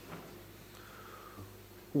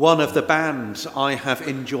One of the bands I have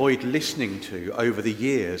enjoyed listening to over the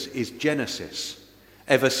years is Genesis,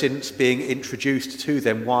 ever since being introduced to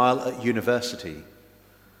them while at university.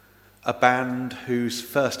 A band whose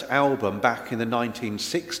first album back in the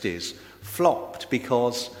 1960s flopped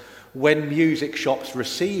because when music shops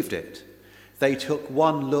received it, they took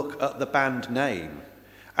one look at the band name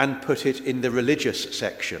and put it in the religious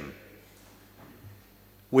section.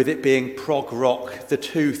 With it being prog rock, the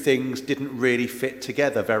two things didn't really fit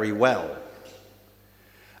together very well.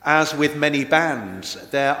 As with many bands,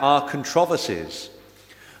 there are controversies.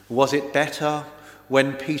 Was it better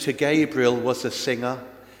when Peter Gabriel was the singer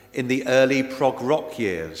in the early prog rock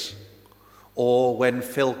years, or when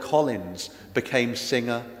Phil Collins became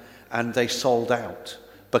singer and they sold out,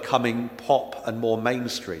 becoming pop and more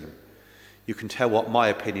mainstream? You can tell what my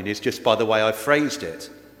opinion is just by the way I phrased it.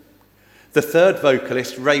 The third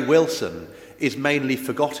vocalist, Ray Wilson, is mainly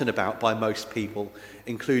forgotten about by most people,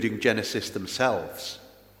 including Genesis themselves.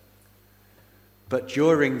 But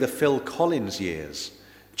during the Phil Collins years,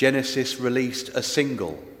 Genesis released a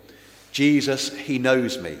single, Jesus, He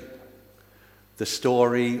Knows Me, the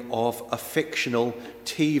story of a fictional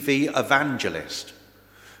TV evangelist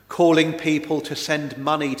calling people to send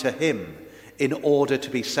money to him in order to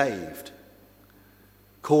be saved,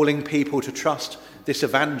 calling people to trust this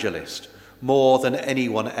evangelist more than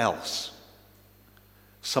anyone else.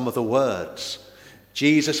 Some of the words,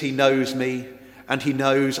 Jesus, He knows me, and He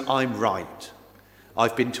knows I'm right.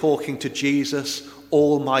 I've been talking to Jesus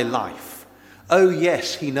all my life. Oh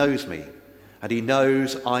yes, He knows me, and He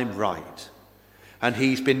knows I'm right. And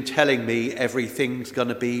He's been telling me everything's going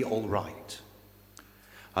to be all right.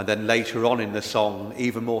 And then later on in the song,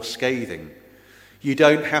 even more scathing, you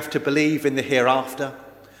don't have to believe in the hereafter,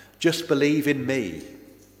 just believe in me.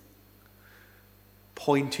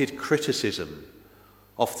 Pointed criticism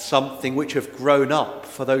of something which have grown up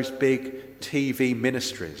for those big TV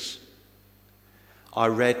ministries. I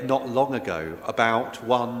read not long ago about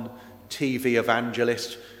one TV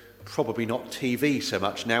evangelist, probably not TV so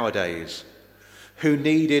much nowadays, who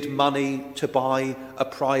needed money to buy a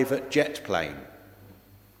private jet plane.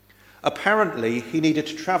 Apparently, he needed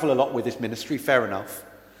to travel a lot with his ministry, fair enough,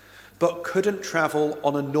 but couldn't travel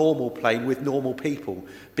on a normal plane with normal people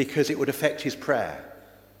because it would affect his prayer.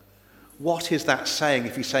 What is that saying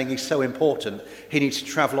if he's saying he's so important, he needs to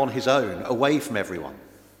travel on his own, away from everyone?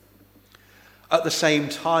 At the same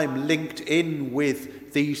time, linked in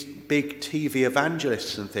with these big TV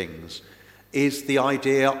evangelists and things is the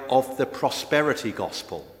idea of the prosperity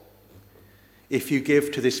gospel. If you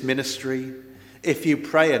give to this ministry, if you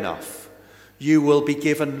pray enough, you will be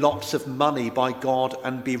given lots of money by God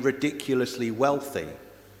and be ridiculously wealthy.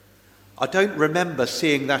 I don't remember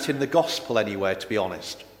seeing that in the gospel anywhere, to be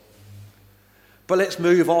honest. But let's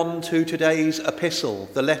move on to today's epistle,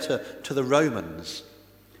 the letter to the Romans.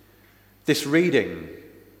 This reading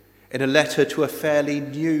in a letter to a fairly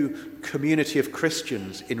new community of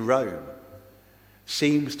Christians in Rome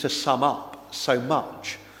seems to sum up so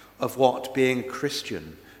much of what being a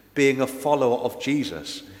Christian, being a follower of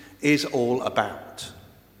Jesus, is all about.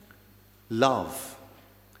 Love,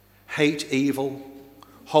 hate evil,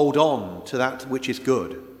 hold on to that which is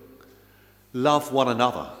good, love one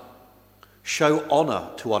another, show honour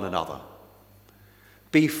to one another,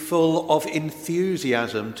 be full of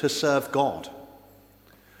enthusiasm to serve God,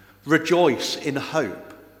 rejoice in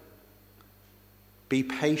hope, be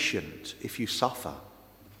patient if you suffer,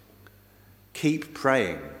 keep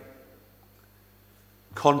praying,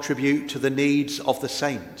 contribute to the needs of the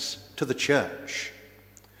saints, to the church,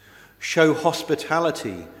 show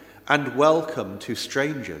hospitality and welcome to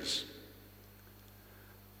strangers,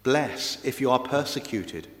 bless if you are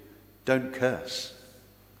persecuted, don't curse,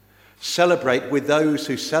 celebrate with those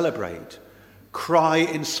who celebrate, cry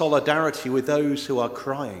in solidarity with those who are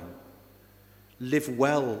crying, live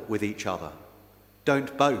well with each other,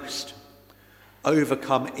 don't boast,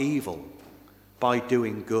 overcome evil by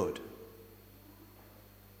doing good.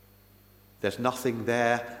 There's nothing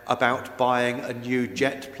there about buying a new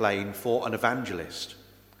jet plane for an evangelist.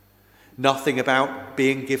 Nothing about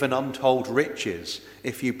being given untold riches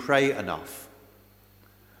if you pray enough.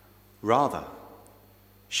 Rather,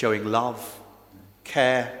 showing love,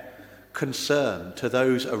 care, concern to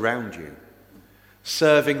those around you,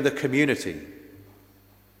 serving the community,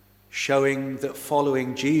 showing that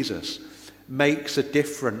following Jesus makes a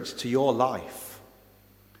difference to your life.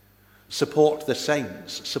 Support the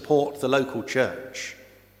saints, support the local church.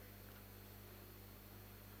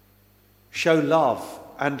 Show love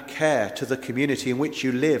and care to the community in which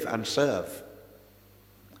you live and serve,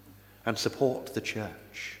 and support the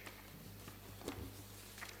church.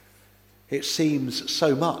 It seems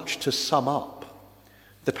so much to sum up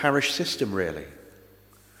the parish system, really.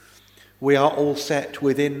 We are all set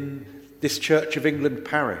within this Church of England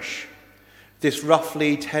parish, this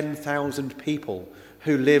roughly 10,000 people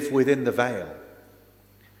who live within the Vale.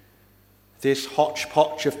 This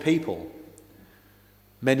hodgepodge of people,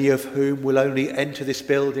 many of whom will only enter this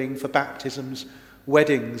building for baptisms,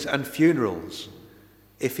 weddings and funerals,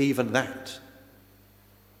 if even that.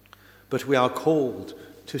 But we are called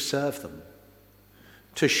to serve them,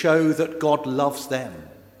 to show that God loves them,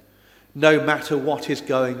 no matter what is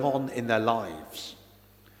going on in their lives,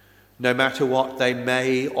 no matter what they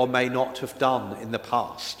may or may not have done in the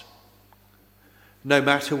past, no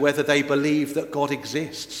matter whether they believe that God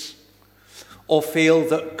exists or feel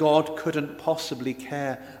that God couldn't possibly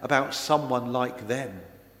care about someone like them.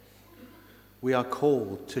 We are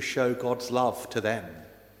called to show God's love to them,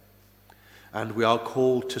 and we are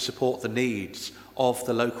called to support the needs of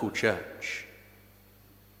the local church.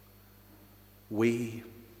 We,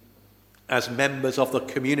 as members of the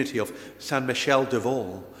community of Saint Michel de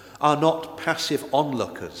Val, are not passive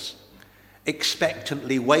onlookers,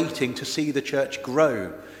 expectantly waiting to see the church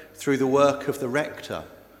grow through the work of the rector,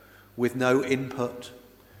 with no input,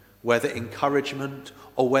 whether encouragement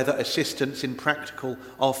or whether assistance in practical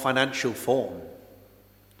or financial form.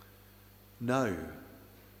 No.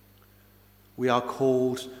 We are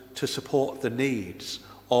called to support the needs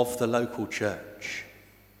of the local church.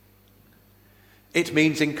 It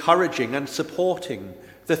means encouraging and supporting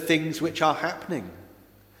the things which are happening,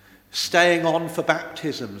 staying on for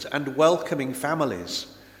baptisms and welcoming families,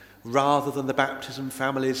 rather than the baptism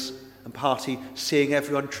families and party seeing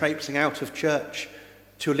everyone traipsing out of church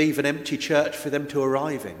to leave an empty church for them to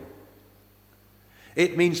arrive in.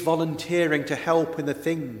 It means volunteering to help in the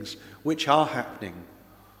things which are happening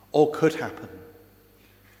or could happen.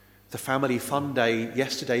 The Family Fun Day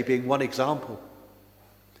yesterday being one example.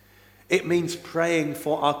 It means praying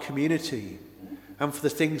for our community and for the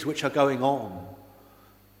things which are going on,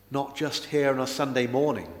 not just here on a Sunday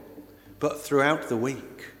morning, but throughout the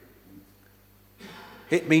week.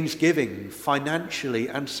 It means giving financially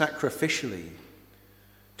and sacrificially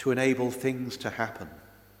to enable things to happen.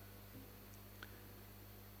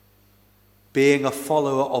 Being a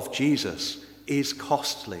follower of Jesus is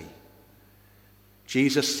costly.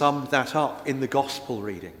 Jesus summed that up in the gospel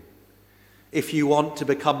reading. If you want to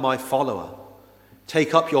become my follower,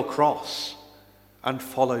 take up your cross and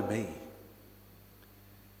follow me.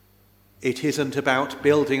 It isn't about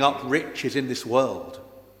building up riches in this world.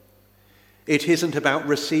 It isn't about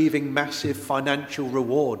receiving massive financial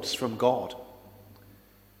rewards from God.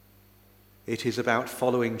 It is about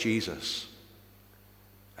following Jesus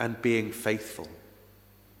and being faithful.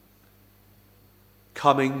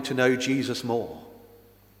 Coming to know Jesus more.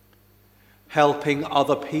 Helping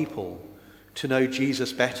other people to know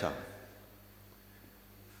Jesus better.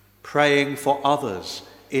 Praying for others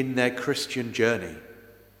in their Christian journey.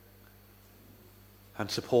 And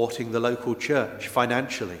supporting the local church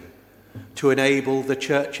financially to enable the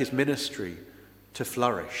church's ministry to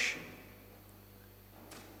flourish.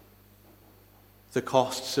 The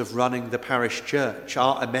costs of running the parish church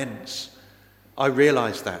are immense. I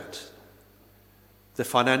realise that. The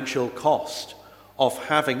financial cost of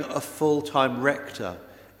having a full-time rector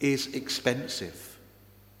is expensive.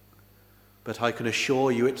 But I can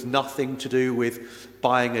assure you it's nothing to do with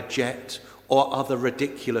buying a jet or other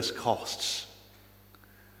ridiculous costs.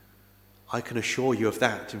 I can assure you of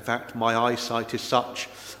that. In fact, my eyesight is such,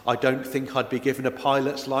 I don't think I'd be given a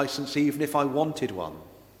pilot's licence even if I wanted one.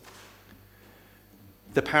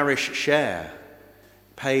 The parish share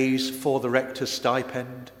pays for the rector's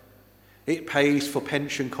stipend. It pays for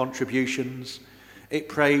pension contributions. It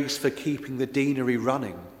pays for keeping the deanery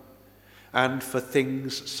running and for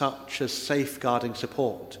things such as safeguarding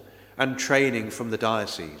support and training from the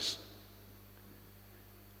diocese.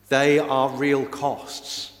 They are real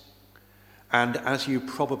costs. And as you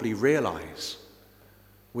probably realise,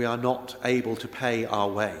 we are not able to pay our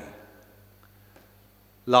way.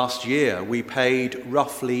 Last year, we paid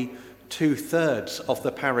roughly 2/3 of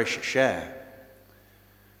the parish share,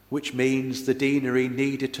 which means the deanery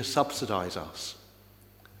needed to subsidise us.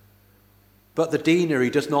 But the deanery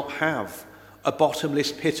does not have a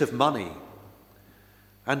bottomless pit of money,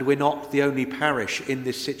 and we're not the only parish in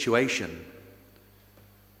this situation.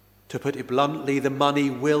 To put it bluntly, the money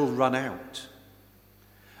will run out,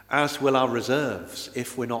 as will our reserves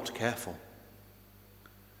if we're not careful.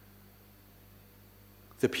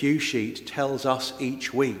 The pew sheet tells us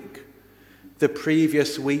each week the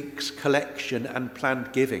previous week's collection and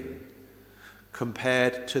planned giving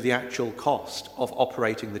compared to the actual cost of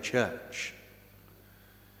operating the church.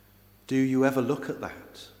 Do you ever look at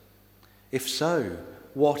that? If so,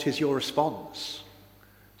 what is your response?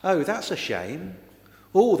 Oh, that's a shame.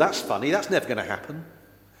 Oh, that's funny. That's never going to happen.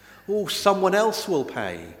 Oh, someone else will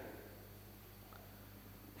pay.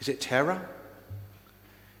 Is it terror?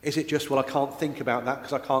 Is it just, well, I can't think about that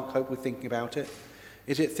because I can't cope with thinking about it?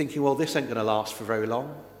 Is it thinking, well, this ain't going to last for very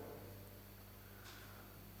long?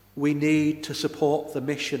 We need to support the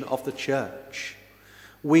mission of the church.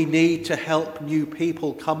 We need to help new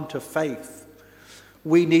people come to faith.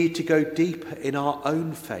 We need to go deeper in our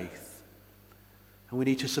own faith. And we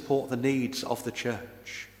need to support the needs of the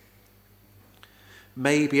church.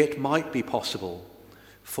 Maybe it might be possible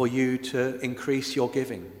for you to increase your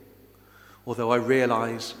giving, although I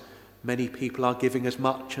realise many people are giving as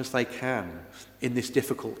much as they can in this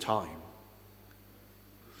difficult time.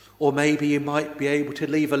 Or maybe you might be able to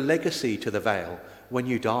leave a legacy to the Vale when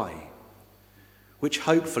you die, which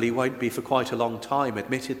hopefully won't be for quite a long time,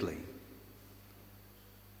 admittedly.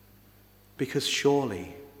 Because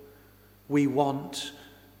surely we want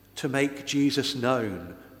to make Jesus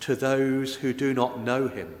known to those who do not know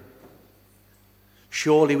him.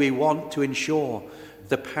 Surely we want to ensure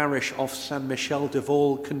the parish of Saint Michel de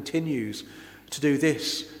Val continues to do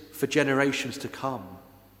this for generations to come,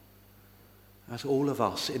 as all of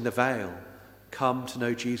us in the Vale come to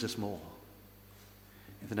know Jesus more.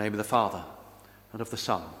 In the name of the Father, and of the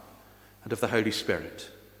Son, and of the Holy Spirit.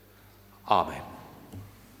 Amen.